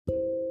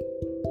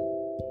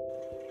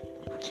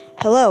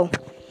Hello.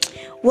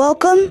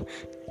 Welcome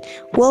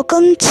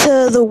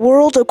to the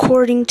world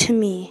according to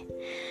me.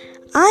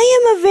 I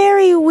am a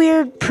very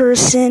weird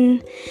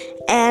person,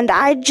 and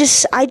I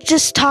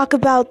just talk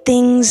about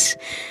things.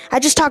 I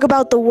just talk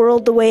about the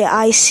world the way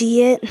I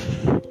see it.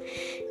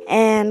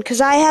 And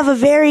because I have a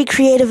very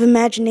creative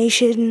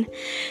imagination,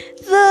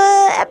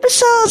 the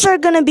episodes are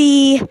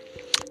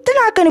they're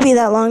not going to be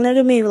that long. They're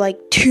going to be like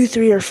 2,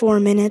 3, or 4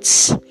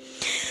 minutes.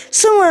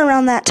 Somewhere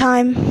around that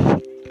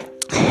time.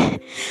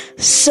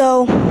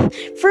 So,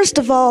 first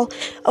of all,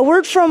 a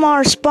word from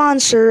our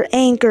sponsor,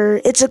 Anchor.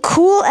 It's a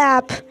cool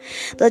app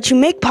that lets you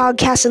make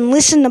podcasts and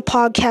listen to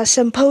podcasts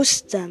and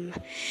post them.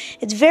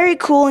 It's very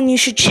cool and you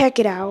should check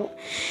it out.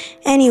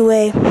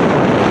 Anyway,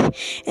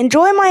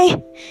 enjoy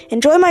my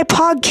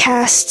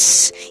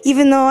podcasts,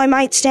 even though I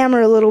might stammer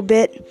a little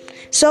bit.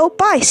 So,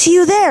 bye. See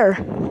you there.